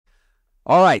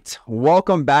All right,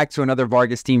 welcome back to another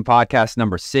Vargas Team podcast,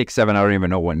 number 6, 7. I don't even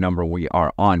know what number we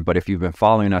are on, but if you've been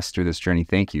following us through this journey,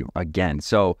 thank you again.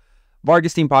 So,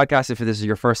 Vargas Team podcast, if this is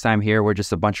your first time here, we're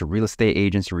just a bunch of real estate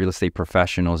agents, real estate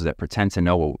professionals that pretend to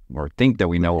know or think that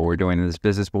we know what we're doing in this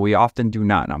business, but we often do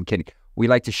not. No, I'm kidding. We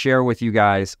like to share with you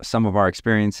guys some of our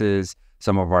experiences,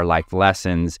 some of our life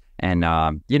lessons, and,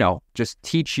 just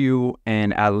teach you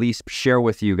and at least share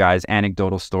with you guys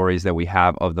anecdotal stories that we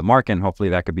have of the market. And hopefully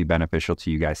that could be beneficial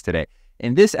to you guys today.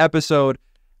 In this episode,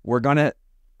 we're going to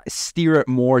steer it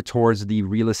more towards the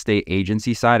real estate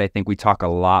agency side. I think we talk a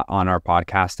lot on our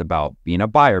podcast about being a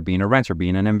buyer, being a renter,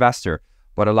 being an investor.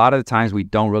 But a lot of the times we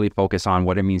don't really focus on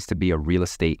what it means to be a real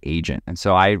estate agent. And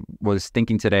so I was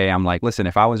thinking today, I'm like, listen,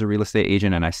 if I was a real estate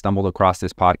agent and I stumbled across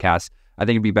this podcast, I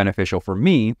think it'd be beneficial for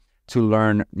me to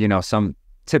learn, some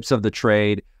tips of the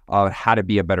trade, how to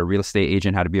be a better real estate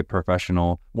agent, how to be a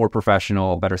more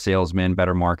professional, better salesman,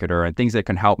 better marketer, and things that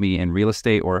can help me in real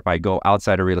estate, or if I go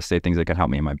outside of real estate, things that can help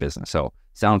me in my business. So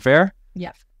sound fair?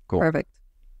 Yeah. Cool. Perfect.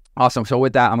 Awesome. So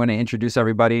with that, I'm going to introduce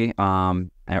everybody,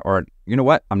 or you know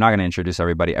what? I'm not going to introduce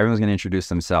everybody. Everyone's going to introduce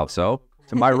themselves. So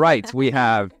to my right, we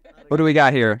have, what do we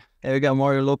got here? Hey, we got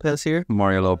Mario Lopez here.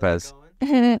 Mario Lopez.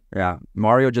 Yeah,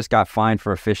 Mario just got fined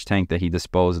for a fish tank that he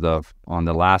disposed of on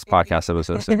the last podcast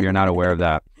episode. So if you're not aware of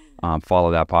that,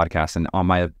 follow that podcast. And on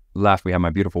my left, we have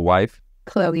my beautiful wife,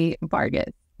 Chloe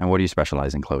Vargas. And what do you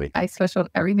specialize in, Chloe? I specialize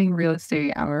in everything real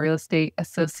estate. I'm a real estate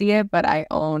associate, but I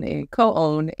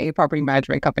co-own a property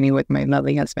management company with my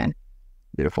lovely husband.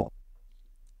 Beautiful.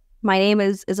 My name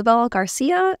is Isabel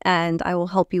Garcia, and I will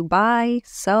help you buy,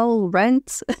 sell,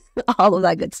 rent, all of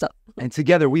that good stuff. And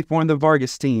together we form the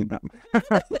Vargas team.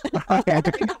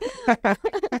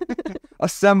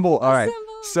 Assemble. All right.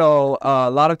 So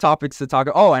a lot of topics to talk.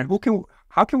 Oh, and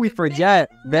how can we forget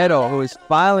Vero, who is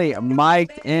finally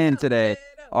mic'd in today,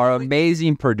 our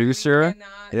amazing producer.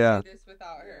 Yeah.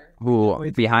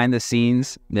 Who behind the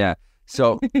scenes. Yeah.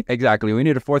 So exactly, we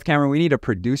need a fourth camera. We need a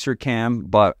producer cam.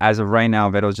 But as of right now,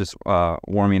 Vero's just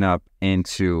warming up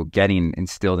into getting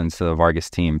instilled into the Vargas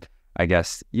team, I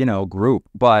guess, group.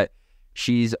 But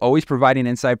she's always providing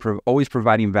insight, always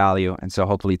providing value. And so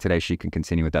hopefully today she can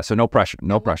continue with that. So no pressure,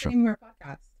 no pressure.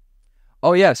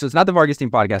 Oh, yeah. So it's not the Vargas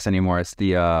team podcast anymore. It's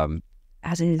the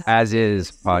As Is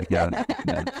podcast.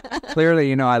 Yeah.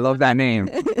 Clearly, I love that name.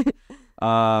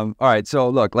 All right. So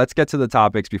look, let's get to the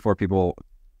topics before people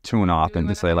tune off and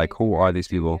just say, like, who are these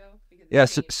people? Yeah,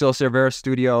 so Cervera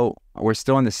Studio, we're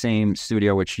still in the same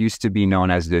studio, which used to be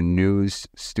known as the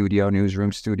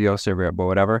newsroom studio, Cervera, but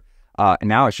whatever. And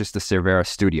now it's just the Cervera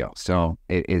Studio. So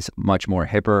it is much more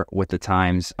hipper with the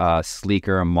times,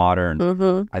 sleeker, modern.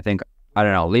 Mm-hmm. I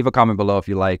don't know, leave a comment below if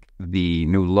you like the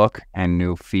new look and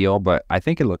new feel, but I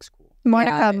think it looks cool. More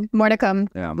to come.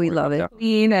 Yeah, we love it.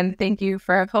 And thank you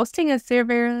for hosting us,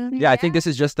 Cervera. Yeah, I think this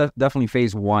is just definitely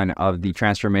phase 1 of the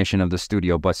transformation of the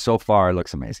studio, but so far it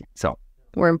looks amazing. So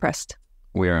we're impressed.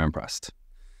 We are impressed.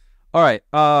 All right,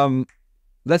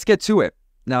 let's get to it.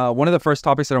 Now, one of the first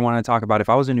topics that I want to talk about, if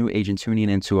I was a new agent tuning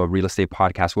into a real estate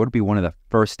podcast, what would be one of the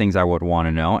first things I would want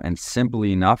to know? And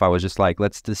simply enough, I was just like,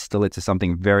 let's distill it to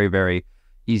something very, very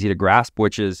easy to grasp,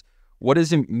 which is, what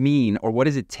does it mean, or what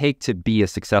does it take to be a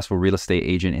successful real estate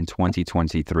agent in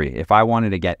 2023? If I wanted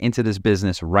to get into this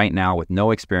business right now with no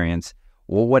experience,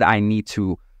 what would I need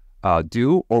to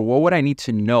do, or what would I need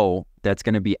to know that's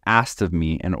going to be asked of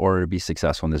me in order to be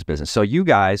successful in this business? So you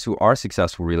guys who are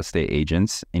successful real estate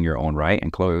agents in your own right,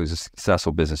 and Chloe was a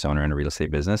successful business owner in a real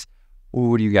estate business, what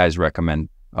would you guys recommend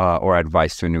or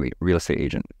advice to a new real estate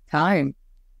agent? Time.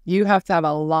 You have to have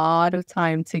a lot of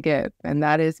time to give, and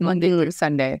that is Monday through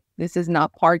Sunday. This is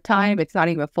not part-time. It's not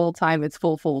even full-time. It's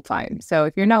full-time. So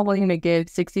if you're not willing to give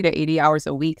 60 to 80 hours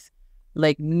a week,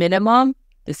 like minimum,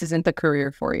 this isn't the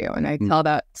career for you. And I tell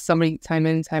that somebody time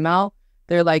in, time out.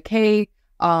 They're like, hey,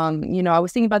 I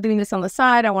was thinking about doing this on the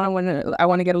side. I want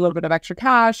to get a little bit of extra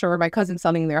cash, or my cousin's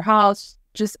selling their house.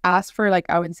 Just ask for,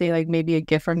 I would say, maybe a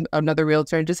gift from another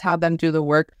realtor, and just have them do the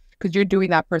work, because you're doing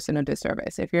that person a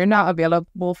disservice. If you're not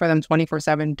available for them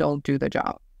 24/7, don't do the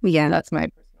job. Yeah. That's my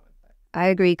personal advice. I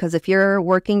agree, because if you're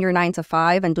working your 9 to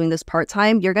 5 and doing this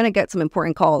part-time, you're going to get some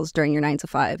important calls during your 9 to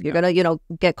 5. You're going to,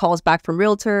 get calls back from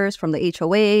realtors, from the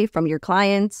HOA, from your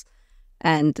clients.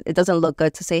 And it doesn't look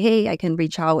good to say, hey, I can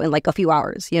reach out in a few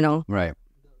hours, Right.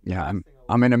 Yeah,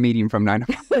 I'm in a meeting from 9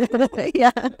 to 5.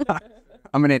 Yeah.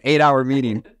 I'm in an 8-hour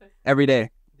meeting every day.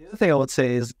 The other thing I would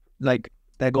say is,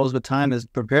 that goes with time, is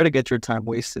prepare to get your time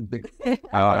wasted. Sit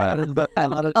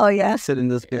in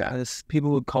this business.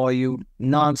 People would call you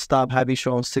nonstop, have you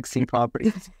shown 16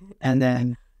 properties, and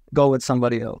then go with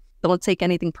somebody else. Don't take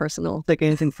anything personal. Take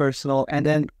anything personal. And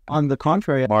then on the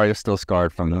contrary, Mario's still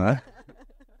scarred from that.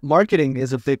 marketing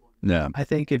is a big. Yeah. I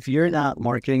think if you're not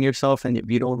marketing yourself and if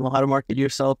you don't know how to market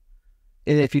yourself,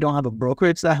 and if you don't have a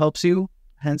brokerage that helps you,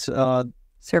 hence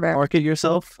Survey. market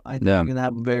yourself, I think Yeah. you're gonna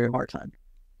have a very hard time.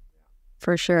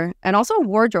 For sure. And also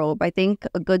wardrobe. I think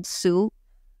a good suit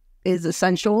is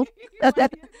essential.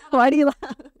 Why do you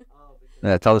laugh?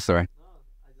 Yeah, tell the story.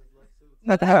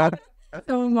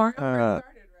 So Mark started,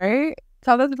 right?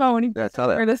 Tell us about when you Yeah, tell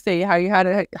were to say how you had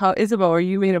a, how Isabel or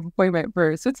you made an appointment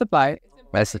for suit supply.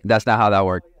 That's not how that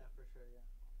worked.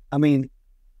 I mean,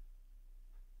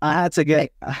 I had to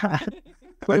get,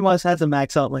 pretty much had to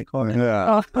max out my car.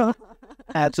 Yeah.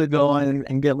 Had to go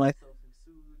and get my.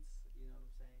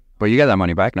 But you got that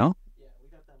money back, no?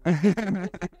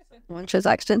 One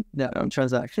transaction. Yeah,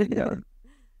 transaction. Yeah.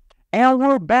 And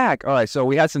we're back. All right, so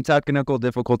we had some technical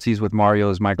difficulties with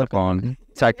Mario's microphone.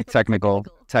 Technical.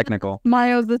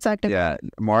 Mario's the technical. Yeah,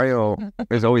 Mario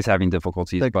is always having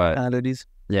difficulties, but Technicalities.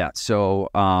 yeah. So,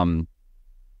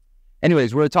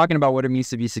 anyways, we're talking about what it means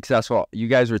to be successful. You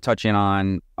guys were touching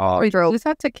on. Wardrobe. Does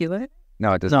that tequila?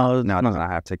 No, it doesn't. No, No, it does not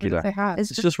have What does tequila. it have?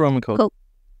 It's It's just rum and coke. Coke.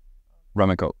 Rum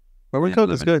and coke. Rum and coke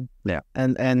is good. Yeah.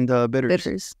 And bitters.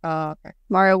 bitters. Oh, okay.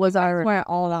 Mario was our Went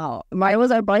all out. Mario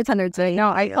was our bartender today. No,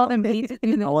 I told him he's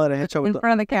in I'll let it hit you with the.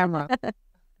 front of the camera.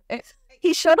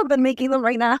 He should have been making them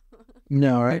right now.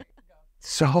 No, right?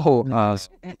 So,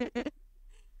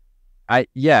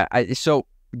 so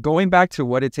going back to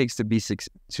what it takes to be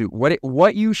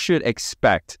what you should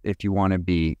expect if you want to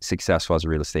be successful as a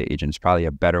real estate agent is probably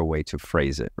a better way to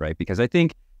phrase it, right? Because I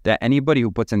think that anybody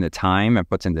who puts in the time and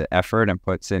puts in the effort and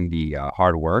puts in the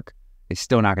hard work is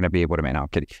still not going to be able to make. No, I'm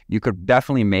kidding. You could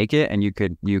definitely make it, and you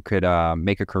could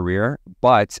make a career,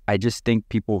 but I just think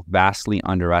people vastly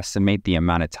underestimate the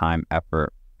amount of time,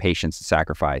 effort, patience, and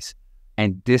sacrifice,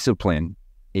 and discipline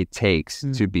it takes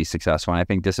to be successful. And I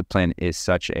think discipline is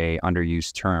such a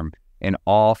underused term in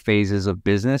all phases of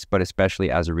business, but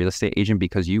especially as a real estate agent,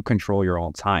 because you control your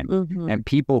own time. And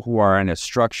people who are in a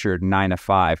structured 9 to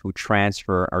 5 who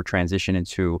transfer or transition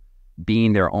into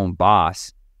being their own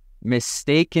boss,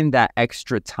 mistaken that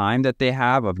extra time that they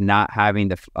have of not having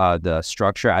the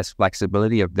structure as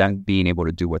flexibility of them being able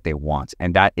to do what they want.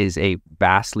 And that is a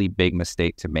vastly big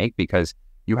mistake to make, because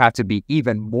you have to be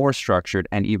even more structured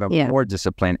and even more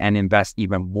disciplined and invest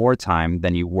even more time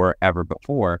than you were ever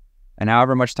before. And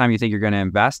however much time you think you're going to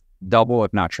invest, double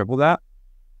if not triple that.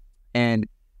 And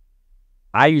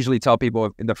I usually tell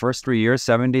people in the first 3 years,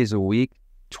 7 days a week,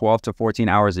 12 to 14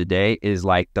 hours a day is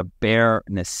like the bare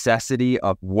necessity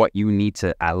of what you need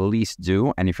to at least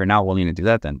do. And if you're not willing to do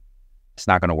that, then it's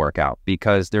not going to work out,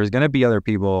 because there's going to be other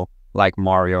people like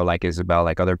Mario, like Isabel,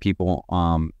 like other people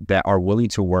that are willing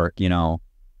to work,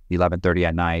 11:30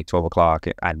 at night, 12 o'clock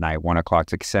at night, 1 o'clock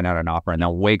to send out an offer, and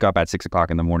they'll wake up at 6 o'clock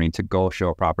in the morning to go show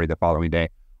a property the following day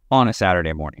on a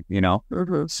Saturday morning,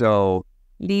 So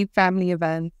Leave family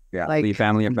events. yeah, Like, leave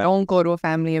family events Don't go to a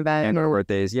family event. and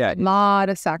birthdays. Yeah. Lot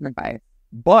of sacrifice.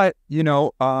 But,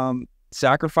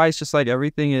 sacrifice, just like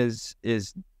everything, is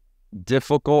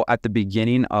difficult at the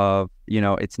beginning of,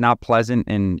 it's not pleasant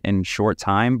in short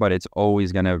time, but it's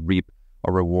always going to reap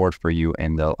a reward for you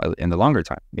in the longer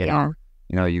time.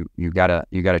 You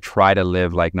gotta try to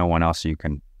live like no one else so you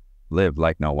can live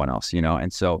like no one else,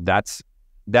 And so that's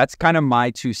kind of my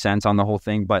 2 cents on the whole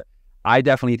thing. But I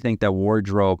definitely think that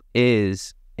wardrobe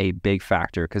is a big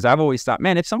factor, because I've always thought,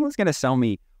 man, if someone's going to sell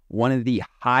me one of the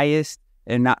highest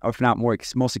and not, if not more,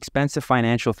 most expensive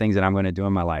financial things that I'm going to do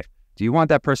in my life, do you want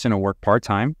that person to work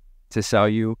part-time to sell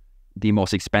you the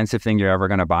most expensive thing you're ever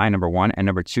going to buy, number one? And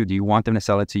number two, do you want them to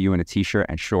sell it to you in a t-shirt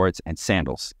and shorts and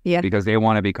sandals? Yeah. Because they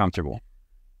want to be comfortable.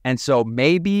 And so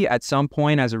maybe at some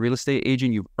point as a real estate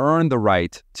agent, you've earned the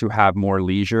right to have more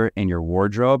leisure in your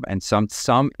wardrobe. And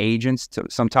some agents,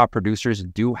 some top producers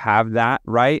do have that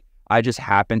right. I just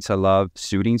happen to love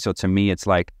suiting. So to me, it's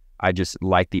like, I just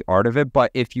like the art of it.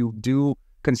 But if you do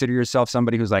consider yourself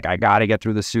somebody who's like, I got to get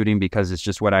through the suiting because it's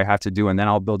just what I have to do, and then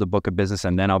I'll build a book of business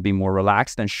and then I'll be more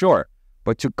relaxed, then sure.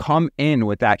 But to come in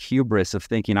with that hubris of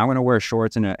thinking, I'm going to wear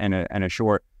shorts and a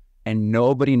short, and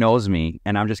nobody knows me,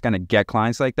 and I'm just going to get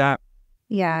clients like that.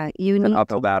 Yeah, you need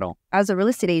uphill battle. As a real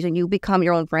estate agent, you become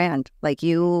your own brand. Like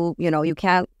you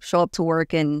can't show up to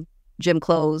work in gym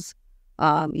clothes.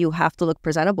 You have to look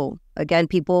presentable. Again,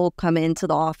 people come into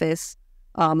the office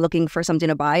looking for something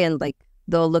to buy, and like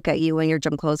they'll look at you in your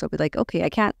gym clothes. They'll be like, okay, I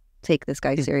can't take this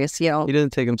guy serious. He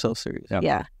didn't take himself serious.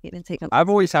 Yeah, he didn't take him. I've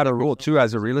always had a rule too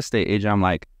as a real estate agent. I'm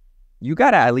like, you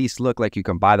got to at least look like you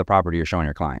can buy the property you're showing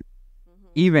your client,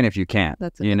 even if you can't,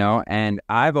 That's And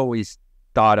I've always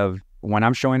thought of when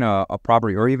I'm showing a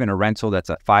property or even a rental that's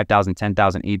a $5,000, $10,000,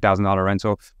 $8,000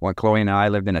 rental, when Chloe and I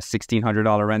lived in a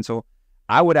 $1,600 rental,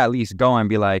 I would at least go and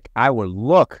be like, I would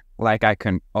look like I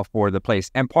can afford the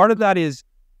place. And part of that is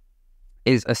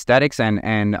aesthetics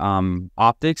and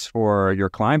optics for your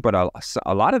client, but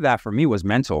a lot of that for me was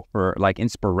mental, for like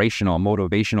inspirational,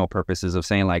 motivational purposes of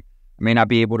saying like, I may not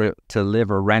be able to live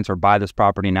or rent or buy this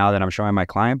property now that I'm showing my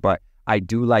client, but I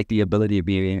do like the ability of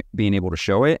being able to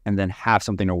show it and then have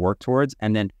something to work towards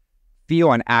and then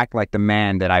feel and act like the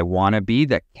man that I want to be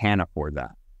that can afford that.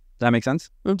 Does that make sense?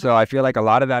 Mm-hmm. So I feel like a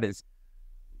lot of that is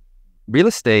real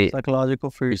estate. Psychological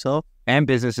for yourself. And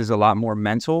business is a lot more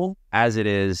mental as it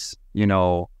is, you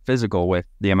know, physical with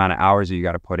the amount of hours that you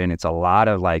got to put in. It's a lot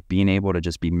of like being able to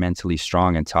just be mentally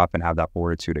strong and tough and have that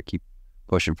fortitude to keep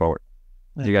pushing forward.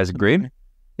 Do you guys agree?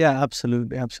 Yeah,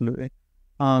 absolutely. Absolutely.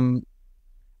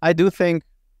 I do think,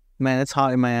 man, it's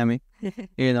hot in Miami,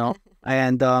 you know,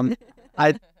 and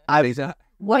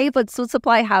Why? But Suit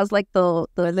Supply has like the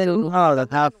little that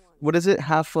half, what is it?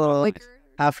 Half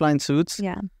line suits.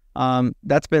 Yeah.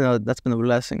 That's been a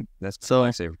blessing. That's so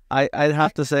I'd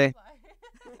have to say,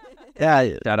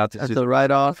 yeah, shout out to that's a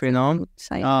write off, you know.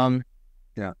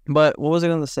 Yeah. But what was I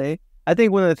going to say? I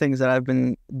think one of the things that I've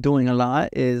been doing a lot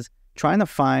is trying to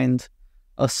find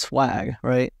a swag,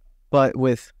 right? But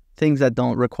with things that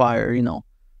don't require, you know,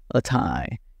 a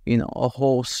tie, you know, a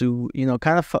whole suit, you know,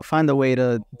 kind of find a way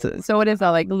to. So what is that,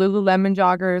 like Lululemon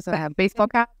joggers that have baseball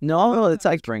caps? No, it's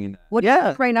like bringing that. What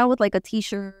yeah, right now with like a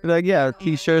t-shirt. Like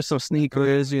t-shirts, some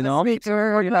sneakers, you know.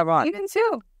 Or you have on. Even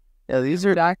too. Yeah, these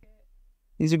are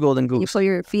Golden Goose. You put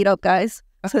your feet up, guys,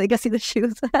 so they can see the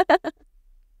shoes.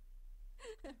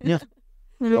 Yeah.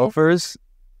 Loafers.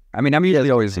 I mean, I'm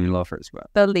usually always in loafers, but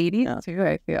the ladies too,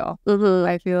 I feel. Mm-hmm.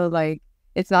 I feel like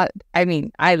it's not. I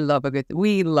mean, we love a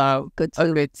good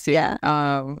suit. Yeah.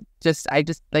 I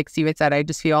just like Steven said, I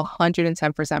just feel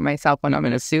 110% myself when I'm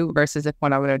in a suit versus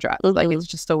when I'm in a dress. Mm-hmm. Like it's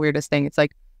just the weirdest thing. It's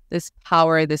like this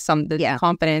power, this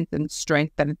confidence and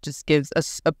strength that it just gives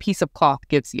a piece of cloth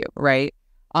gives you, right?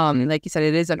 Like you said,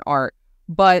 it is an art,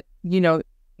 but you know.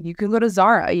 You can go to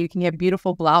Zara. You can get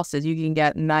beautiful blouses. You can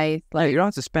get nice, like, you don't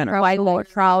have to spend white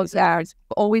trousers.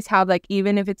 Always have, like,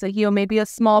 even if it's a heel, maybe a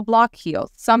small block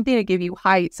heel, something to give you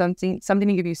height, something to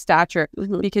give you stature.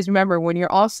 Mm-hmm. Because remember, when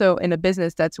you're also in a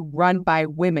business that's run by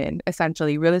women,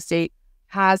 essentially, real estate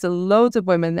has loads of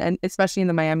women, and especially in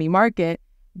the Miami market,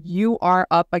 you are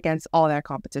up against all that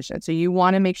competition. So you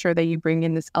want to make sure that you bring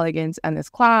in this elegance and this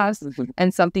class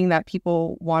and something that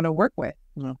people want to work with.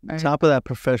 Right? Top of that,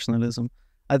 professionalism.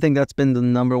 I think that's been the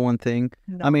number one thing.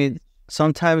 I mean,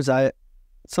 sometimes I'm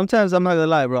not gonna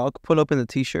lie, bro. I'll pull up in a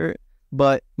t-shirt,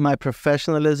 but my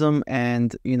professionalism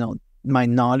and, you know, my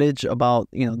knowledge about,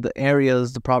 you know, the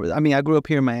areas, the property. I mean, I grew up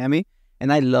here in Miami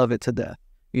and I love it to death,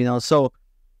 you know. So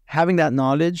having that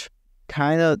knowledge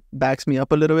kind of backs me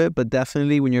up a little bit, but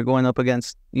definitely when you're going up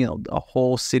against, you know, a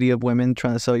whole city of women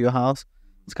trying to sell your house,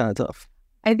 it's kind of tough.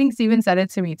 I think Steven said it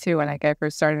to me too when I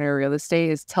first started in real estate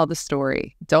is tell the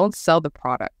story. Don't sell the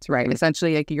product, right? Mm-hmm.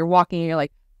 Essentially, like you're walking and you're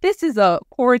like, this is a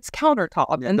quartz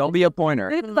countertop. Yeah, and don't be a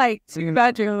pointer. It's like,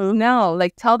 no,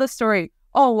 like tell the story.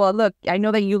 Oh, well, look, I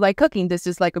know that you like cooking. This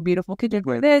is like a beautiful kitchen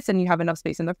for this and you have enough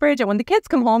space in the fridge. And when the kids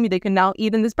come home, they can now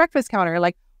eat in this breakfast counter.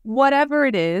 Like whatever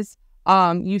it is,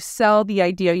 you sell the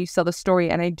idea, you sell the story.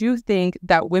 And I do think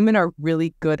that women are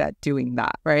really good at doing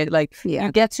that, right? Like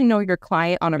you get to know your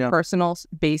client on a personal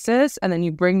basis and then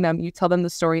you bring them, you tell them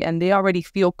the story and they already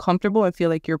feel comfortable and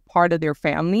feel like you're part of their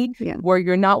family where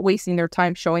you're not wasting their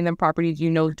time showing them properties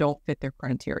you know don't fit their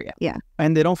criteria. Yeah.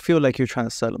 And they don't feel like you're trying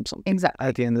to sell them something. Exactly.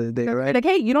 At the end of the day, right? Like,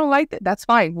 hey, you don't like that? That's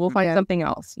fine. We'll find something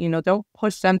else. You know, don't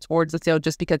push them towards the sale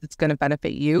just because it's going to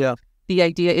benefit you. Yeah. The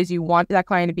idea is you want that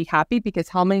client to be happy because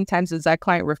how many times does that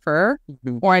client refer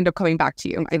or end up coming back to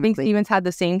you? Exactly. I think Steven's had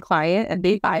the same client and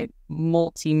they buy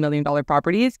multi-million-dollar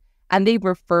properties and they've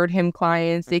referred him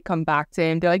clients. They come back to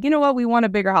him. They're like, you know what? We want a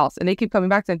bigger house. And they keep coming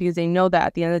back to him because they know that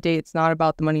at the end of the day, it's not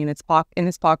about the money in his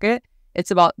pocket.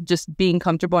 It's about just being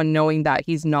comfortable and knowing that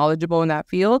he's knowledgeable in that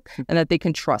field and that they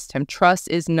can trust him. Trust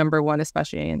is number one,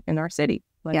 especially in our city.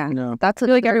 Like, that's I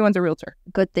feel like everyone's a realtor.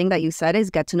 Good thing that you said is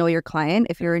get to know your client.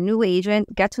 If you're a new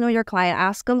agent, get to know your client.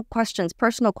 Ask them questions,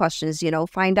 personal questions. You know,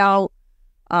 find out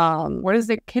where does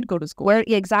their kid go to school?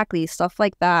 Exactly, stuff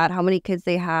like that. How many kids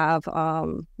they have,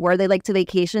 where they like to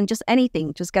vacation, just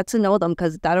anything. Just get to know them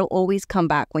because that'll always come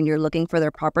back when you're looking for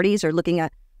their properties or looking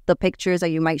at the pictures that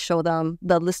you might show them,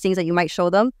 the listings that you might show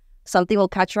them. Something will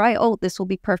catch your eye. Oh, this will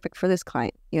be perfect for this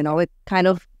client. You know, it kind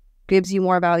of gives you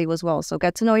more value as well. So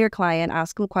get to know your client,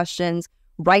 ask them questions,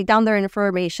 write down their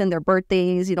information, their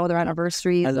birthdays, their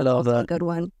anniversaries. I love that. A good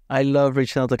one. I love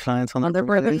reaching out to clients on their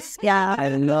birthdays. Yeah. I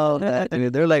love that.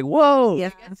 Dude. They're like, whoa.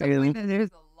 Yeah. There's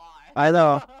a lot. I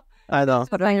know.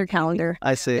 Put it on your calendar.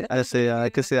 I see. I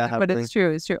could see that happening. But it's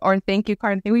true. Or thank you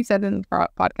card. I think we said in the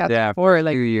podcast Yeah, before, a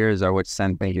like few years I would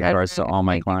send thank you cards to all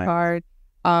my thank you clients. card.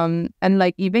 And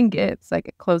like even gifts, like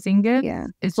a closing gift. Yeah.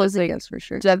 It's Closing just like gifts for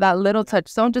sure. just that little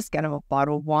touch. Don't just get them a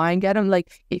bottle of wine. Get them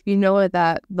like if you know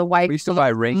that the wife. We used to buy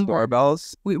ring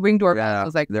doorbells. We ring doorbells. Yeah,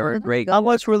 Was like they were great. How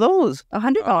much were those?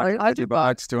 $100. $100,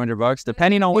 $200,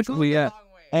 depending on which one we get.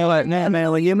 Hey, like, man,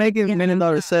 when you're making $1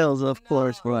 million sales, of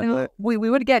course. But We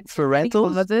would get for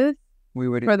rentals, vases We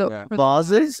would for the yeah. for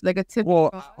vases. like a tip.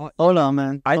 Well, Hold on,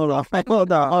 man. Hold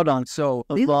on. so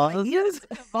A vase?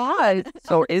 vase.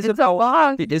 so It's a Isabel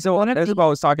vase. Isabel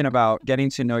was talking about getting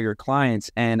to know your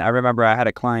clients, and I remember I had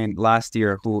a client last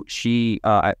year who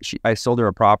I sold her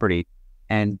a property,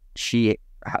 and she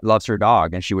loves her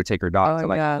dog, and she would take her dog to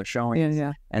like the showings.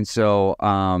 Yeah. And so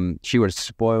she would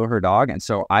spoil her dog, and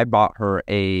so I bought her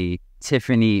a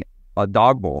Tiffany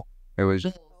dog bowl. It was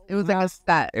like a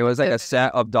set. It was like a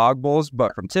set of dog bowls,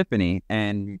 but from Tiffany,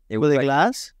 and it Were was they like,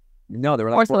 glass? no, they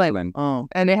were like Porcelain. porcelain. Oh,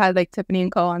 And it had like Tiffany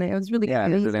and Co on it. It was really Yeah, it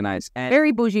cute. was really nice. And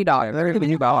Very bougie dog. very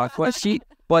good dog.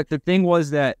 But the thing was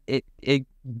that it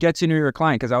gets to know your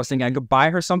client, because I was thinking I could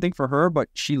buy her something for her, but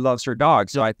she loves her dog,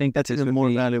 so I think that's this even would more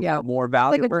be valuable. Yeah. more Like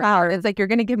valuable. a child. It's like you're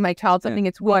gonna give my child something.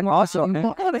 It's one. Also,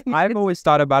 I've always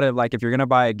thought about it like if you're gonna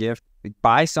buy a gift,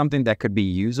 buy something that could be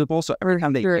usable. So every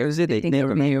time they Sure. use it, they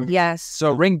never name. Yes.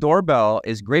 So Ring doorbell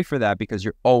is great for that because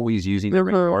you're always using the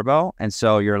Ring doorbell, and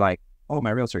so you're like, oh, my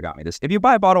realtor got me this. If you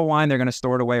buy a bottle of wine, they're gonna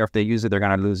store it away, or if they use it, they're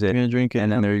gonna lose it, You're gonna drink it,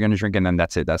 and then they're gonna drink it, and then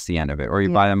that's it. That's the end of it. Or you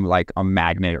buy them like a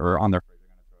magnet or on their.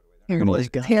 Oh my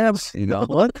God. You know,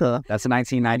 What the? that's a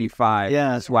 1995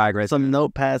 Yeah, swag right some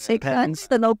notepads, Makes pens. sense.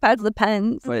 The notepads, the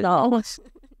pens. But- No.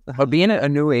 But being a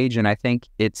new agent, I think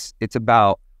it's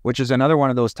about, which is another one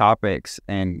of those topics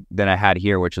and that I had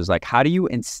here, which is like, how do you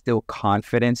instill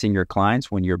confidence in your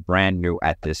clients when you're brand new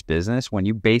at this business, when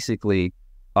you basically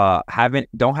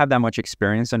don't have that much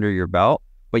experience under your belt,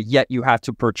 but yet you have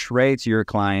to portray to your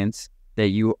clients that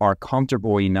you are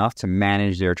comfortable enough to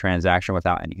manage their transaction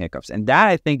without any hiccups. And that,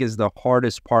 I think, is the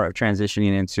hardest part of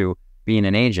transitioning into being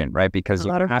an agent, right? Because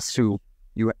you have to,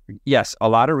 yes, a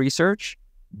lot of research,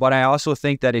 but I also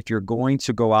think that if you're going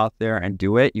to go out there and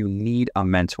do it, you need a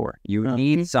mentor. You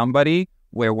need somebody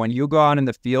where when you go out in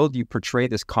the field, you portray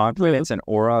this confidence and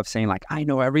aura of saying like, I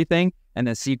know everything. And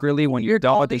then secretly, when you're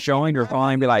done with the showing, you're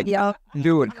calling and be like, Yeah.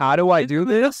 dude, how do I do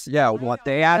this? Yeah, what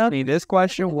they asked me this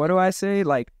question, what do I say?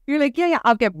 Like, You're like, yeah,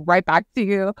 I'll get right back to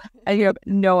you. And you have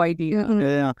no idea.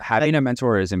 Yeah. having a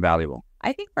mentor is invaluable.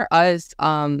 I think for us,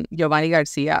 Giovanni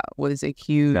Garcia was a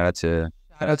huge Shout out to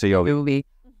Yobi. movie.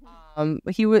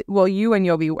 He would, well, you and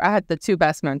Yobi, I had the two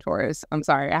best mentors. I'm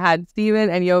sorry. I had Steven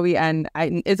and Yobi, and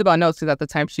Isabel knows because at the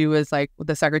time she was like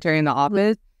the secretary in the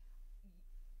office.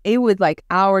 It was like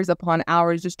hours upon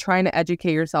hours just trying to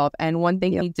educate yourself. And one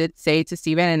thing he did say to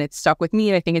Steven, and it stuck with me,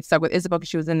 and I think it stuck with Isabel because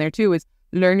she was in there too, is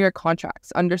learn your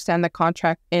contracts, understand the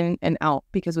contract in and out.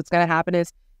 Because what's going to happen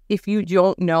is if you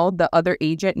don't know, the other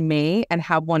agent may and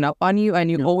have one up on you, and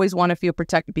you always want to feel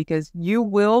protected because you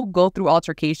will go through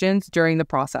altercations during the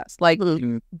process. Like,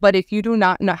 but if you do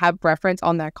not have reference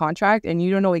on that contract and you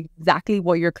don't know exactly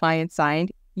what your client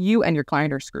signed, you and your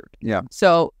client are screwed. Yeah.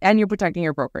 So, and you're protecting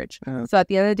your brokerage. So at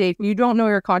the end of the day, if you don't know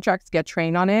your contracts, get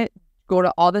trained on it, go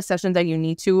to all the sessions that you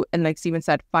need to. And like Steven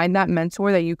said, find that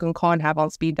mentor that you can call and have on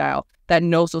speed dial that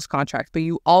knows those contracts, but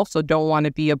you also don't want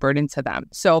to be a burden to them.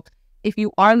 So if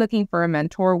you are looking for a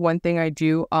mentor, one thing I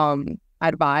do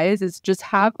advise is just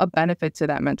have a benefit to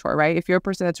that mentor, right? If you're a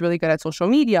person that's really good at social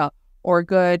media or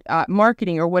good at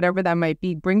marketing or whatever that might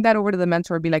be, bring that over to the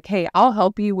mentor and be like, hey, I'll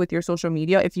help you with your social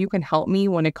media. If you can help me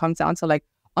when it comes down to like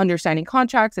understanding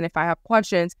contracts, and if I have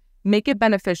questions, make it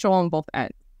beneficial on both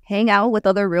ends. Hang out with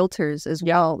other realtors as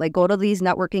well. Like go to these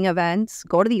networking events,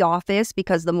 go to the office,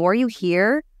 because the more you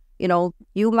hear,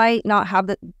 you might not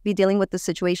be dealing with the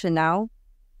situation now,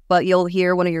 but you'll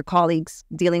hear one of your colleagues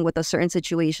dealing with a certain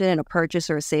situation in a purchase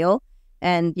or a sale.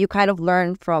 And you kind of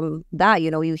learn from that.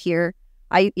 You hear,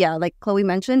 like Chloe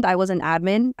mentioned, I was an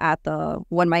admin at the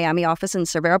One Miami office in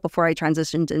Cervera before I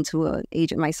transitioned into an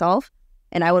agent myself.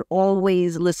 And I would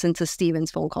always listen to Steven's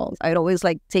phone calls. I'd always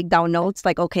like take down notes,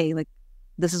 like, okay, like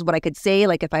this is what I could say,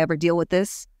 like if I ever deal with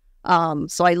this.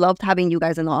 So I loved having you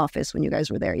guys in the office when you guys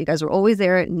were there. You guys were always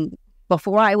there. And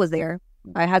before I was there,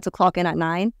 I had to clock in at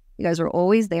 9. You guys were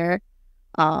always there.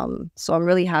 So I'm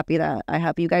really happy that I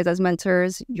have you guys as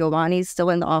mentors. Giovanni's still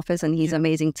in the office and he's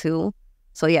amazing too.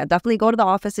 So yeah, definitely go to the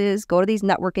offices, go to these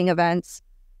networking events,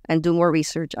 and do more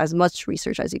research, as much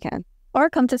research as you can. Or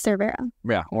come to Cervera.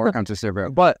 Yeah, or come to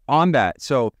Cervera. But on that,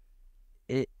 so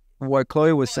what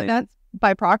Chloe was saying. That's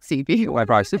by proxy. By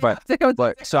proxy,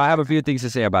 but so I have a few things to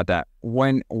say about that.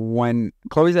 When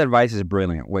Chloe's advice is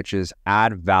brilliant, which is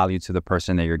add value to the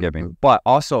person that you're giving, but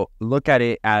also look at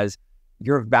it as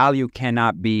your value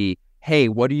cannot be, hey,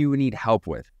 what do you need help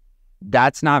with?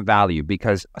 That's not value,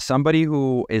 because somebody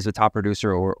who is a top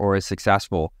producer or is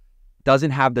successful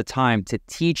doesn't have the time to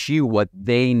teach you what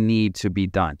they need to be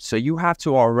done. So you have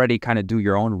to already kind of do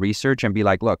your own research and be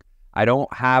like, look, I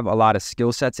don't have a lot of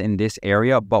skill sets in this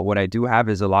area, but what I do have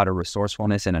is a lot of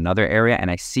resourcefulness in another area, and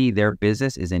I see their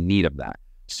business is in need of that.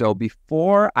 So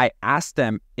before I ask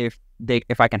them if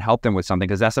I can help them with something,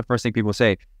 because that's the first thing people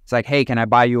say. It's like, hey, can I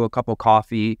buy you a cup of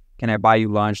coffee? Can I buy you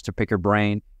lunch to pick your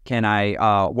brain?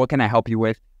 What can I help you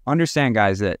with? Understand,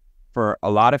 guys, that for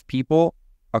a lot of people,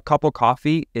 a cup of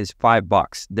coffee is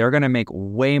 $5. They're going to make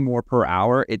way more per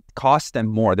hour. It costs them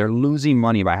more. They're losing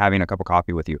money by having a cup of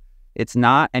coffee with you. It's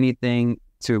not anything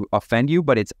to offend you,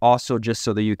 but it's also just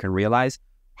so that you can realize,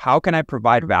 how can I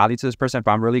provide value to this person? If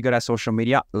I'm really good at social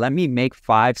media, let me make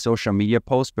 5 social media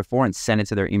posts before and send it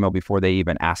to their email before they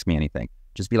even ask me anything.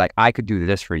 Just be like, I could do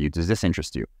this for you. Does this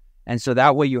interest you? And so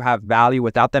that way you have value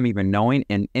without them even knowing,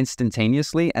 and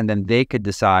instantaneously, and then they could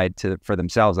decide for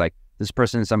themselves, like, this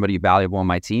person is somebody valuable on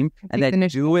my team, and then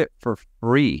do it for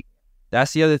free.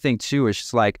 That's the other thing too, is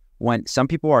just like, when some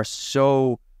people are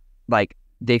so like,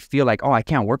 they feel like, oh, I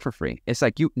can't work for free. It's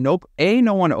like, no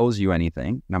one owes you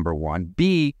anything, number one.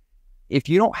 B, if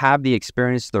you don't have the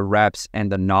experience, the reps,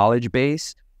 and the knowledge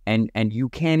base, and you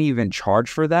can't even charge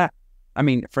for that, I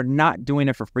mean, for not doing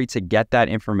it for free to get that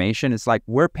information, it's like,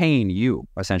 we're paying you,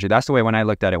 essentially. That's the way when I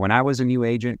looked at it. When I was a new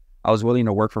agent, I was willing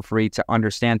to work for free to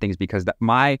understand things, because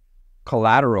my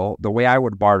collateral, the way I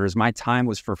would barter is my time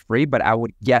was for free, but I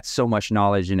would get so much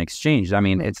knowledge in exchange. I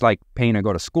mean, it's like paying to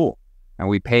go to school. And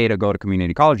we pay to go to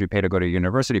community college, we pay to go to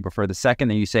university. But for the second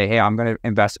that you say, hey, I'm going to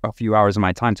invest a few hours of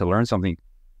my time to learn something,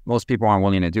 most people aren't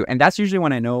willing to do. And that's usually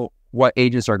when I know what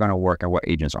agents are going to work and what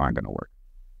agents aren't going to work.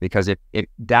 Because if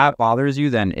that bothers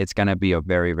you, then it's going to be a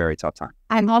very, very tough time.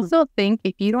 I also think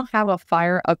if you don't have a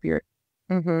fire up your,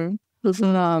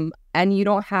 and you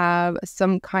don't have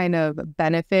some kind of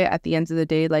benefit at the end of the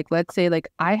day, like, let's say, like,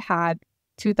 I had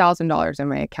 $2,000 in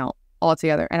my account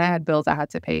altogether, and I had bills I had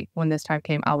to pay when this time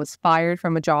came. I was fired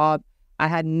from a job. I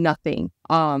had nothing.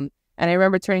 And I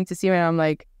remember turning to Steven and I'm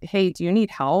like, hey, do you need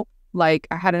help? Like,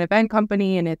 I had an event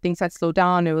company and things had slowed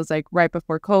down. It was like right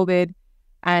before COVID.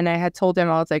 And I had told him,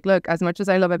 I was like, look, as much as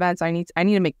I love events, I need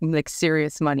to make like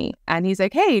serious money. And he's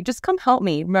like, hey, just come help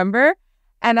me, remember?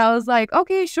 And I was like,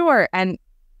 okay, sure. And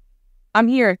I'm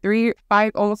here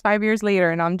almost 5 years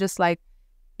later. And I'm just like,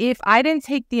 if I didn't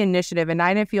take the initiative and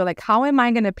I didn't feel like, how am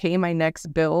I going to pay my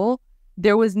next bill?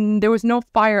 There was no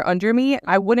fire under me.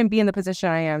 I wouldn't be in the position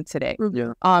I am today.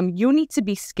 Yeah. You need to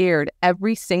be scared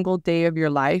every single day of your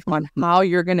life on how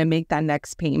you're going to make that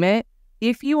next payment.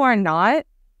 If you are not,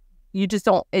 you just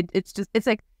don't. It's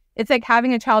like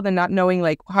having a child and not knowing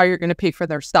like how you're going to pay for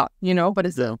their stuff, you know. But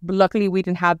luckily we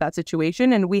didn't have that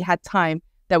situation, and we had time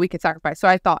that we could sacrifice. So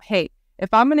I thought, hey,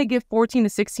 if I'm going to give 14 to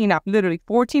 16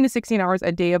 hours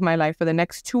a day of my life for the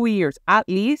next 2 years, at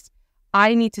least,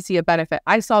 I need to see a benefit.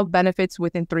 I saw benefits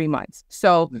within 3 months.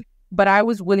 So, but I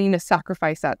was willing to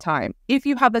sacrifice that time. If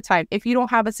you have the time, if you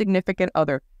don't have a significant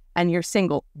other and you're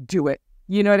single, do it.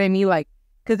 You know what I mean? Like,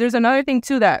 because there's another thing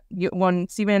too that when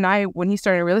Steven and I, when he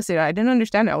started real estate, I didn't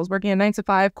understand it. I was working a 9 to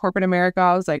 5 corporate America.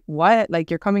 I was like, what? Like,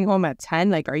 you're coming home at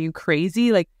 10? Like, are you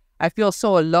crazy? Like, I feel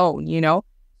so alone, you know?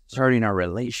 It's hurting our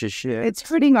relationship. It's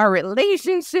hurting our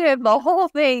relationship, the whole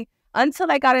thing. Until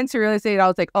I got into real estate, I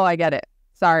was like, oh, I get it.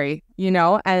 Sorry, you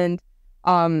know? And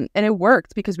it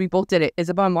worked because we both did it.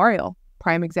 Isabel and Mario,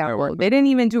 prime example. They didn't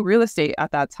even do real estate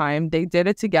at that time. They did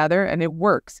it together and it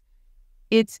works.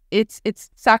 It's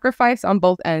sacrifice on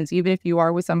both ends, even if you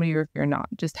are with somebody or if you're not.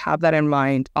 Just have that in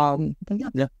mind. One thing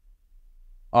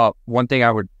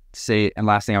I would say, and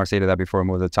last thing I would say to that before we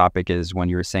move to the topic, is when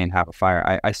you were saying have a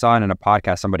fire, I saw it in a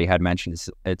podcast somebody had mentioned,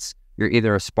 it's you're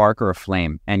either a spark or a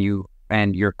flame, and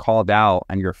you're called out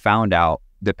and you're found out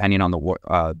depending on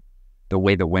the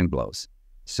way the wind blows.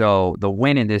 So the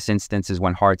wind in this instance is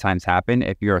when hard times happen.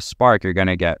 If you're a spark, you're going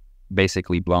to get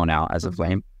basically blown out as a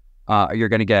flame. You're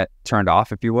going to get turned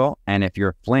off, if you will. And if you're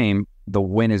a flame, the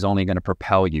wind is only going to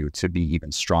propel you to be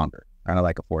even stronger, kind of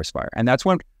like a forest fire. And that's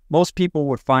when most people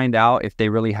would find out if they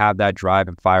really have that drive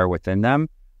and fire within them.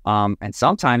 And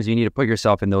sometimes you need to put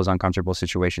yourself in those uncomfortable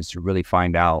situations to really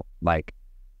find out, like,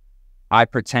 I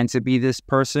pretend to be this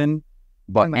person,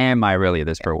 but am I really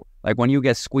this person? Like when you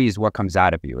get squeezed, what comes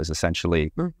out of you is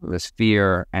essentially this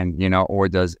fear, and or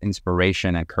does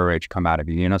inspiration and courage come out of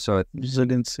you? So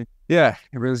resiliency. Yeah,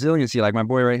 resiliency. Like my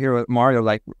boy right here with Mario,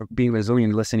 like being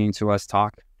resilient, listening to us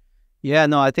talk. Yeah,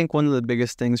 no, I think one of the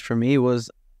biggest things for me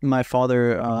was my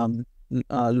father,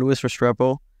 Louis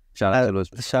Restrepo. Shout out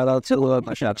to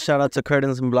Louis. Shout out to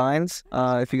Curtains and Blinds.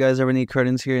 If you guys ever need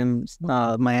curtains here in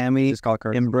Miami, Just call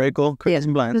curtains. in Braco, Curtains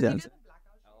and Blinds. Yeah.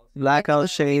 Blackout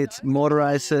shades,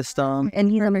 motorized system, And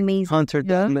he's amazing. Hunter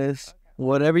Douglas,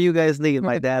 whatever you guys need,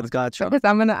 my dad's got you.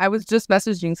 Because I was just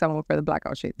messaging someone for the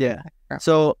blackout shades. Yeah.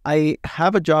 So I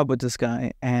have a job with this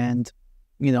guy, and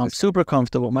I'm super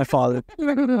comfortable. My father,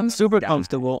 super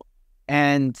comfortable,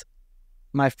 and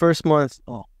my first month.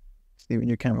 Oh, Steven,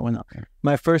 your camera went up.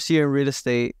 My first year in real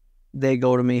estate, they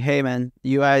go to me, "Hey man,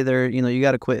 you either you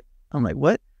got to quit." I'm like,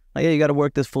 "What?" Like, yeah, you got to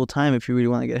work this full time if you really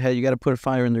want to get ahead. You got to put a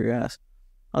fire under your ass.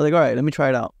 I was like, all right, let me try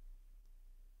it out.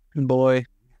 And boy,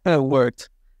 it worked.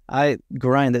 I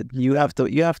grinded. You have to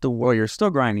work. Well, you're still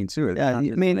grinding too. Yeah, I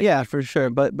mean, yeah, for sure.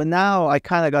 But now I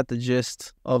kind of got the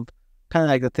gist of kind of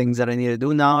like the things that I need to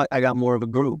do. Now I got more of a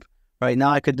group. Right now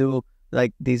I could do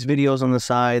like these videos on the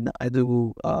side. I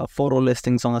do photo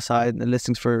listings on the side, and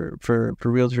listings for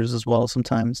realtors as well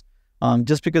sometimes.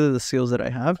 Just because of the skills that I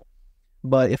have.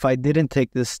 But if I didn't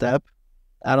take this step,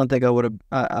 I don't think I would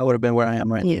have been where I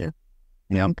am right now.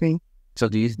 Yeah. Okay. So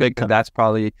do you think that's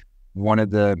probably one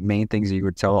of the main things that you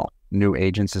would tell new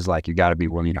agents is like, you got to be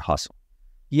willing to hustle?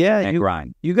 Yeah. And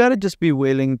grind. You got to just be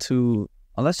willing to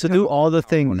do all the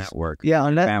things. Network. Yeah.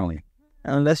 Family.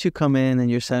 Unless you come in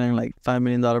and you're selling like $5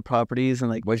 million properties,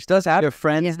 and like, which does happen. Your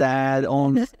friend's dad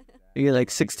owns like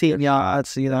 16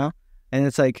 yachts, and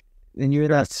it's like, and you're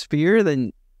in that sphere,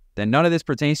 then none of this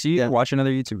pertains to you. Watch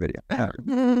another YouTube video.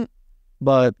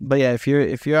 But yeah, if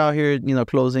you're out here,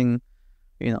 closing,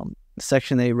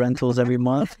 Section 8 rentals every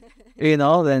month,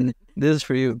 then this is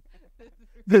for you.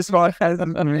 This podcast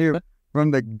is for you. From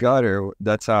the gutter,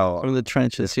 that's how. From the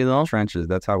trenches, Trenches,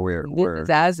 that's how we're.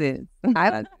 As is.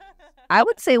 I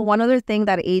would say one other thing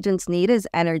that agents need is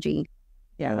energy.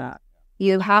 Yeah.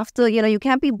 You have to, you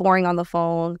can't be boring on the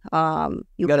phone.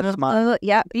 You gotta smile.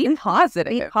 Be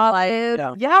positive. Be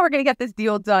positive. We're gonna get this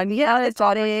deal done. Yeah, it's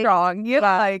all strong. You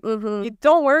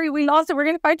don't worry, we lost it. We're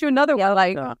gonna find you another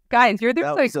one. Guys, you're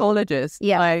their psychologist.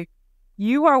 Yeah. Like,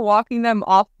 you are walking them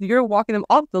off. You're walking them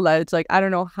off the ledge. Like, I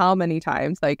don't know how many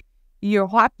times. Like, you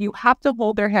have to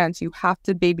hold their hands. You have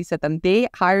to babysit them. They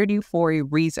hired you for a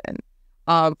reason,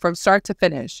 from start to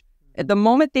finish. At the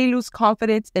moment they lose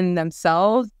confidence in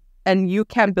themselves, and you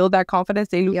can't build that confidence,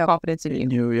 they lose confidence in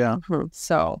you.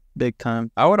 So big time.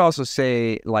 I would also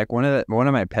say, like, one of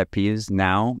my pet peeves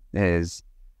now is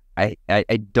I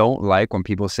don't like when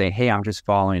people say, "Hey, I'm just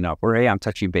following up," or "Hey, I'm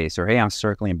touching base," or "Hey, I'm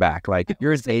circling back." Like,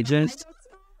 you're an agent.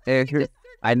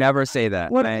 I never say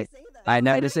that. I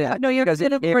never say that. No, you're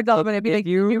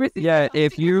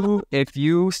if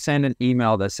you send an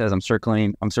email that says I'm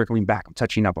circling back, I'm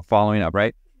touching up, I'm following up,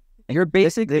 right? You're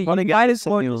basically,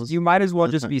 you might as well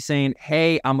just be saying,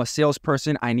 "Hey, I'm a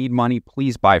salesperson. I need money.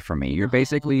 Please buy from me." You're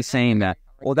basically saying that.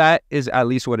 Well, that is at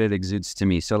least what it exudes to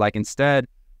me. So, like, instead,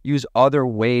 use other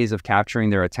ways of capturing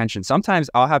their attention. Sometimes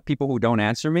I'll have people who don't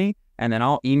answer me, and then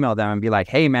I'll email them and be like,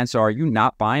 "Hey, man, so are you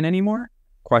not buying anymore?" ?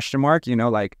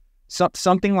 Like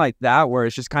something like that, where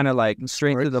it's just kind of like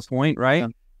straight to the point, right? Yeah.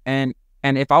 And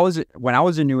when I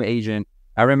was a new agent,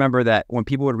 I remember that when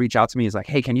people would reach out to me, it's like,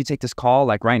 "Hey, can you take this call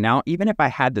like right now?" Even if I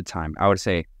had the time, I would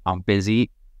say, "I'm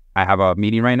busy. I have a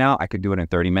meeting right now. I could do it in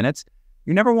 30 minutes.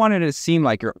 You never wanted it to seem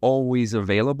like you're always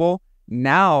available.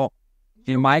 Now,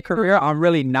 in my career, I'm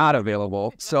really not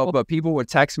available. But people would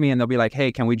text me and they'll be like,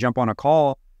 "Hey, can we jump on a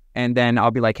call?" And then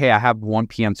I'll be like, "Hey, I have 1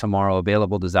 p.m. tomorrow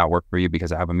available. Does that work for you?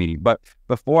 Because I have a meeting." But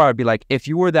before, I'd be like, if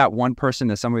you were that one person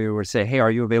that somebody would say, "Hey,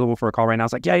 are you available for a call right now?"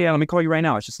 It's like, yeah, let me call you right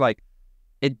now. It's just like,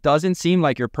 it doesn't seem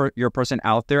like you're a person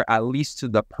out there, at least to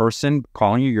the person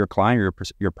calling you, your client, or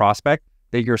your prospect,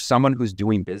 that you're someone who's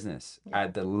doing business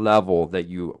at the level that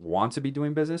you want to be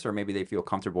doing business, or maybe they feel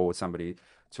comfortable with somebody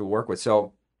to work with.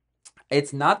 So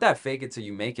it's not that fake it till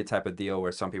you make it type of deal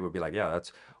where some people would be like, "Yeah,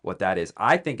 that's what that is."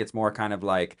 I think it's more kind of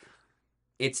like,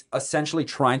 it's essentially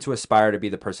trying to aspire to be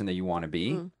the person that you want to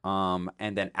be,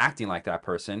 and then acting like that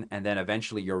person, and then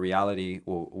eventually your reality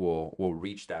will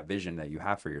reach that vision that you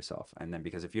have for yourself. And then,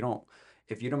 because if you don't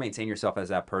maintain yourself as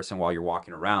that person while you're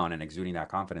walking around and exuding that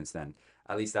confidence, then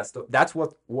at least that's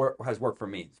what has worked for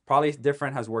me. Probably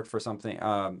different has worked for something.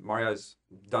 Mario has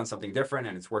done something different,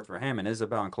 and it's worked for him and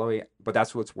Isabel and Chloe. But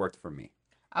that's what's worked for me.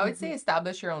 I would say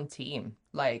establish your own team.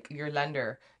 like your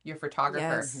lender, your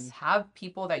photographer. Yes. Have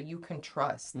people that you can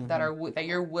trust, that are that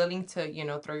you're willing to, you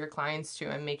know, throw your clients to,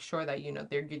 and make sure that, you know,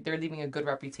 they're leaving a good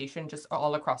reputation just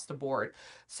all across the board.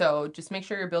 So just make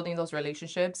sure you're building those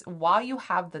relationships while you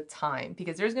have the time,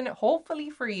 because there's gonna, hopefully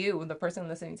for you, the person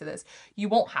listening to this, you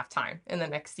won't have time in the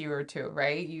next year or two,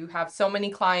 right? You have so many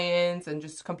clients and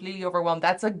just completely overwhelmed.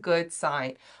 That's a good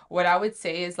sign. What I would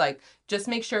say is, like, just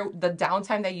make sure the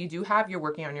downtime that you do have, you're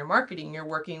working on your marketing, you're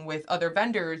working with other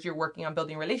vendors, you're working on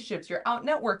building relationships, you're out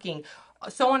networking,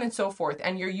 so on and so forth.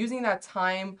 And you're using that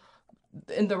time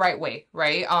in the right way,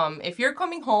 right? If you're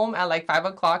coming home at like 5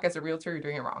 o'clock as a realtor, you're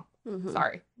doing it wrong.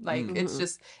 Sorry. Like, it's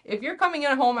just, if you're coming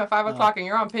in home at 5 o'clock and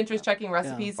you're on Pinterest checking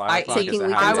recipes, I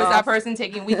was that person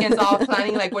taking weekends off,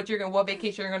 planning like what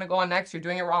vacation you're gonna go on next, you're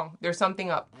doing it wrong. There's something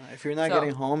up. If you're not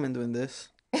getting home and doing this,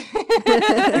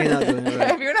 you're not doing it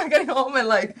right. If you're not getting home and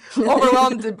like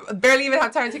overwhelmed, barely even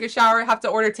have time to take a shower, have to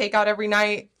order takeout every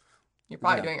night, you're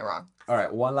probably doing it wrong. All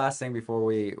right, one last thing before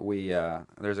we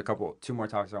there's two more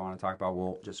topics I want to talk about.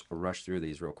 We'll just rush through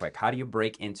these real quick. How do you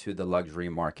break into the luxury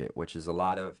market, which is a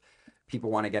lot of people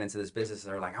want to get into this business.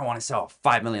 They're like, I want to sell a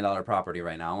 $5 million property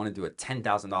right now. I want to do a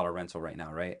 $10,000 rental right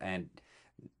now, right? And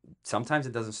sometimes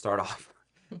it doesn't start off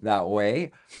that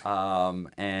way.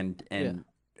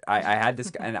 I had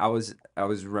this, and I was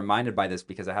reminded by this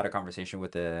because I had a conversation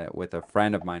with a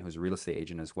friend of mine who's a real estate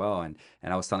agent as well, and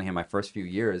I was telling him my first few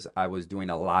years I was doing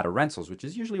a lot of rentals, which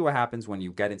is usually what happens when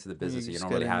you get into the business and you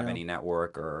don't really have any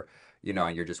network, or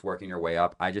and you're just working your way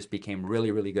up. I just became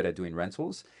really, really good at doing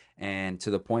rentals, and to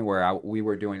the point where we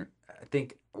were doing, I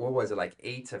think, what was it, like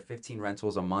 8 to 15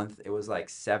 rentals a month? It was like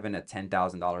 $7,000 to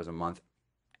 $10,000 a month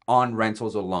on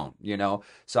rentals alone,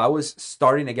 So I was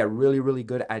starting to get really, really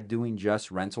good at doing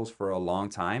just rentals for a long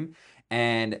time.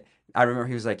 And I remember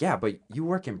he was like, yeah, but you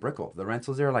work in Brickell. The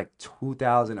rentals there are like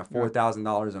 $2,000 or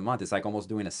 $4,000 a month. It's like almost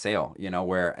doing a sale,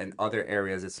 where in other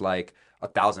areas it's like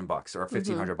 $1,000 or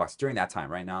 $1,500 during that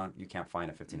time. Right now, you can't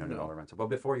find a $1,500 rental, but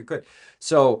before you could.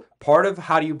 So part of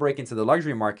how do you break into the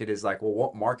luxury market is like, well,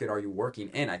 what market are you working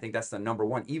in? I think that's the number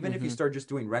one. Even if you start just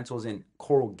doing rentals in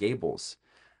Coral Gables,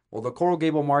 well, the Coral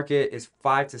Gable market is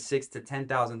 $5,000 to $6,000 to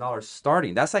 $10,000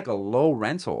 starting. That's like a low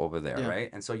rental over there, right?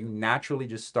 And so you naturally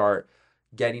just start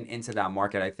getting into that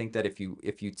market. I think that if you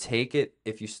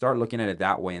start looking at it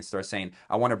that way and start saying,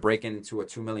 I want to break into a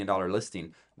 $2 million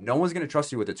listing, no one's going to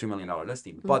trust you with a $2 million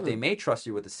listing, but they may trust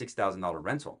you with a $6,000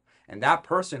 rental. And that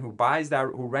person who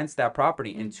rents that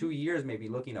property in 2 years may be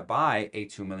looking to buy a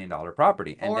 $2 million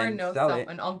property and or then knows sell it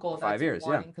an uncle in 5 years,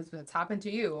 because it's happened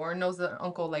to you, or knows an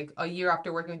uncle like a year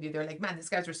after working with you. They're like, man, this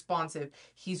guy's responsive.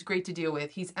 He's great to deal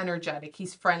with. He's energetic.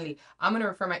 He's friendly. I'm going to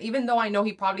refer even though I know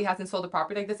he probably hasn't sold a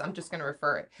property like this, I'm just going to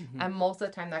refer it. And most of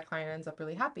the time that client ends up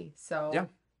really happy. So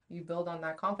you build on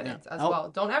that confidence as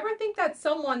well. Don't ever think that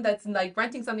someone that's like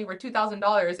renting something for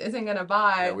 $2,000 isn't going to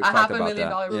buy a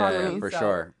 $500,000 property. Yeah, for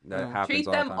sure. That happens. Treat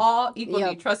all them the time. all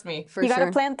equally. Trust me. For you sure.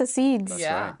 gotta plant the seeds. That's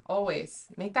yeah, right. always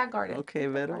make that garden. Okay,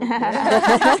 Vero.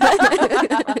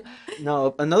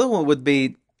 No, another one would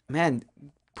be, man,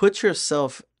 put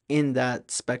yourself in that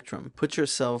spectrum. Put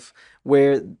yourself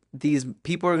where these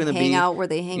people are going to be. Hang out where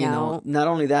they hang out. Not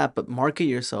only that, but market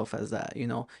yourself as that.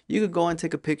 You could go and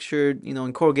take a picture,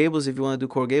 in Coral Gables, if you want to do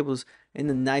Coral Gables, in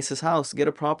the nicest house, get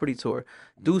a property tour.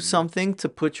 Do something to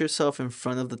put yourself in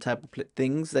front of the type of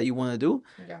things that you want to do.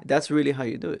 Yeah. That's really how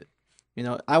you do it.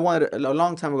 I wanted, a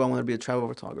long time ago, I wanted to be a travel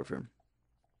photographer.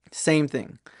 Same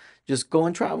thing. Just go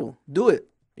and travel. Do it.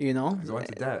 Go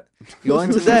into debt. Go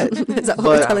into debt. Is that what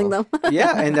we're telling them?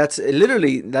 Yeah, and that's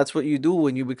what you do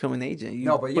when you become an agent.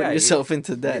 You put yourself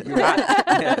into debt. You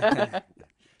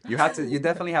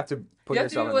definitely have to put yourself. You have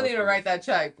to be willing to write that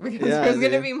check, because there's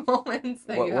going to be moments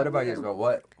that what about you, Isabel?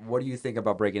 What do you think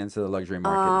about breaking into the luxury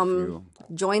market?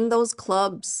 Join those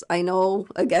clubs. I know,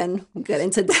 again, get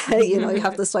into debt. You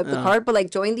have to swipe the card, but like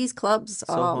join these clubs.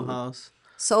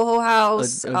 Soho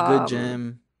House. A good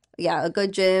gym. Yeah, a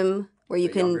good gym where you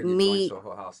can meet.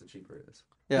 Soho House, the cheaper it is.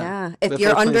 Yeah. If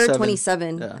you're under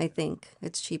 27, I think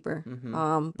it's cheaper.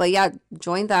 But yeah,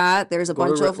 join that. There's a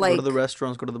bunch of like, go to the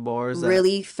restaurants, go to the bars.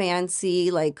 Really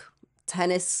fancy like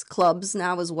tennis clubs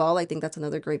now as well. I think that's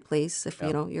another great place if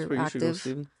you're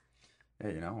active.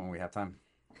 Yeah, when we have time.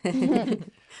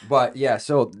 But yeah,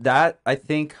 so that, I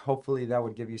think hopefully that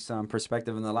would give you some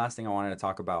perspective. And the last thing I wanted to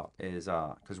talk about is,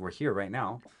 because we're here right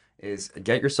now, is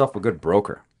get yourself a good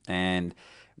broker. And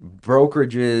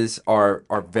brokerages are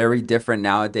very different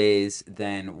nowadays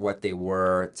than what they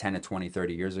were 10 to 20,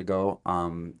 30 years ago.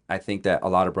 I think that a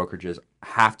lot of brokerages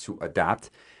have to adapt.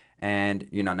 And,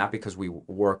 you know, not because we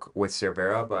work with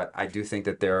Cervera, but I do think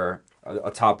that they're a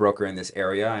top broker in this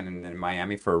area and in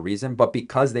Miami for a reason, but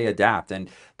because they adapt and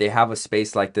they have a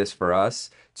space like this for us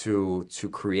to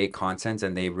create content,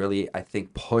 and they really, I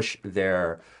think, push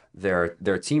their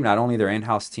team, not only their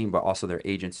in-house team, but also their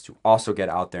agents, to also get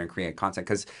out there and create content.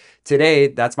 Because today,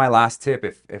 that's my last tip.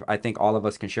 If I think all of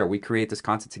us can share, we create this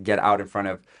content to get out in front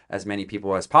of as many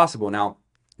people as possible. Now,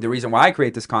 the reason why I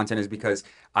create this content is because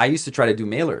I used to try to do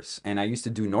mailers, and I used to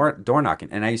do door knocking,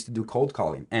 and I used to do cold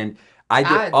calling, and I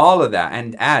did all of that,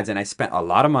 and ads, and I spent a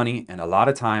lot of money and a lot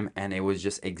of time, and it was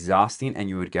just exhausting, and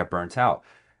you would get burnt out.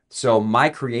 So my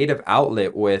creative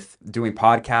outlet with doing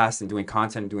podcasts and doing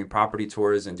content and doing property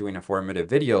tours and doing informative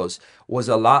videos was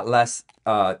a lot less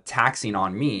taxing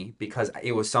on me, because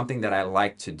it was something that I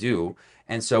liked to do.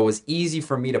 And so it was easy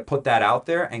for me to put that out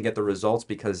there and get the results,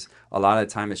 because a lot of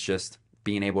the time it's just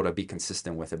being able to be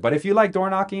consistent with it. But if you like door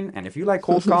knocking, and if you like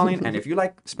cold calling, and if you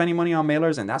like spending money on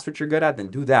mailers, and that's what you're good at, then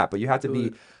do that. But you have to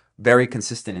be very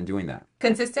consistent in doing that.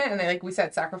 Consistent, and like we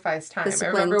said, sacrifice time.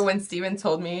 Disciplined. I remember when Steven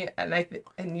told me,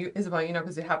 and you, Isabel, you know,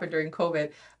 because it happened during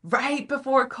COVID. Right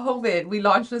before COVID, we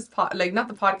launched this not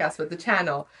the podcast, but the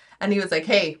channel. And he was like,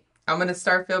 "Hey, I'm gonna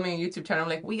start filming a YouTube channel." I'm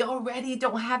like, "We already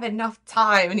don't have enough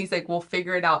time." And he's like, "We'll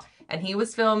figure it out." And he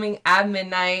was filming at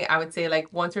midnight, I would say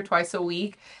like once or twice a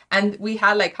week. And we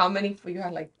had like, how many? You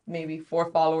had like maybe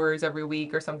 4 followers every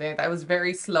week or something like that. It was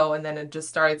very slow, and then it just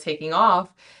started taking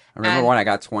off. I remember when I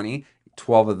got 20,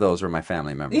 12 of those were my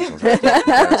family members. I was like,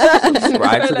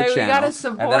 subscribe to the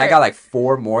channel. And then I got like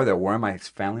 4 more that weren't my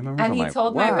family members. And I'm he like,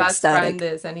 told wow. my best friend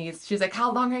this, and she's like,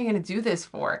 "How long are you going to do this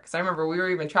for?" Because I remember we were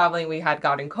even traveling. We had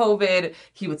gotten COVID.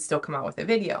 He would still come out with a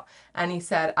video. And he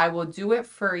said, "I will do it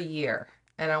for a year.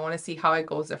 And I want to see how it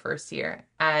goes the first year.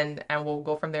 And we'll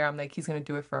go from there." I'm like, "He's going to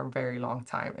do it for a very long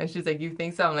time." And she's like, "You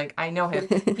think so?" I'm like, "I know him.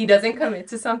 He doesn't commit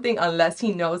to something unless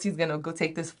he knows he's going to go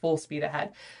take this full speed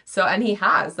ahead." So, and he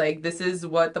has, like, this is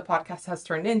what the podcast has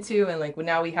turned into. And like,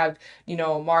 now we have, you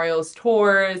know, Mario's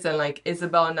tours, and like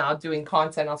Isabel now doing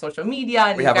content on social media.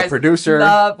 And We have a producer.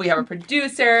 We have a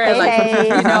producer. And like,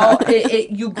 you know,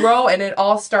 you grow, and it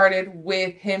all started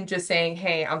with him just saying,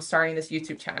 "Hey, I'm starting this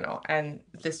YouTube channel." And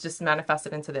this just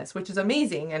manifested into this, which is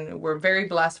amazing. And we're very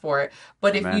blessed for it.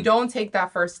 But if you don't take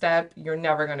that first step, you're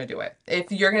never going to do it.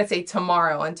 If you're going to say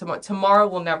tomorrow, and tomorrow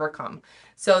will never come.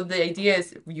 So the idea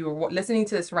is, you're listening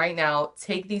to this right now,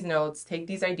 take these notes, take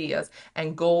these ideas,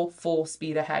 and go full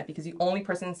speed ahead, because the only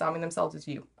person stopping themselves is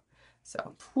you.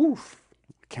 So. Oof.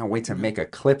 Can't wait to make a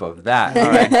clip of that. All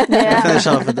right. Finish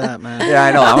off with that, man. Yeah,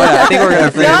 I know. I think we're going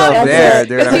to finish off there,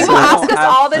 dude. Because people ask us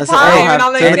all the time, and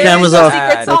I'm like, turn the cameras off.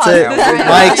 Secret That's sauce. it.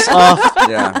 Mike's off.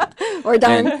 Yeah. We're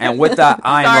done. And with that,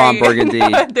 I'm Ron Burgundy.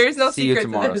 There's no See you secret to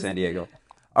tomorrow, this. San Diego.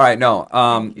 All right, no,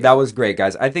 that was great,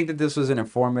 guys. I think that this was an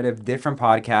informative, different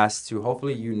podcast to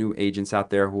hopefully you new agents out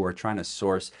there who are trying to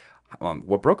source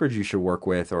what brokerage you should work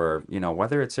with, or, you know,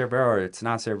 whether it's Cervera or it's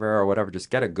not Cervera or whatever. Just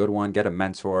get a good one, get a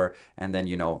mentor, and then,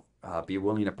 you know, be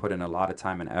willing to put in a lot of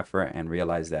time and effort, and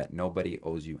realize that nobody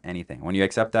owes you anything. When you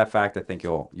accept that fact, I think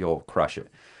you'll crush it.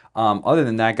 Other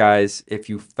than that, guys, if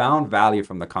you found value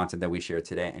from the content that we shared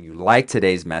today, and you like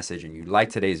today's message, and you like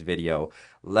today's video,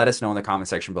 let us know in the comment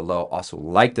section below. Also,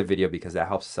 like the video, because that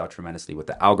helps us out tremendously with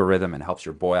the algorithm, and helps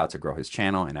your boy out to grow his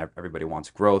channel, and everybody wants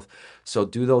growth. So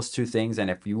do those 2 things. And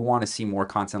if you want to see more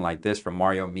content like this from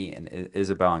Mario, me, and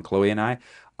Isabel, and Chloe, and I,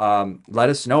 let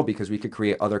us know, because we could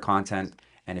create other content.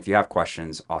 And if you have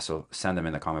questions, also send them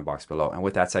in the comment box below. And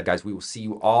with that said, guys, we will see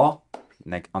you all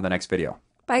on the next video.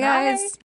 Bye, guys.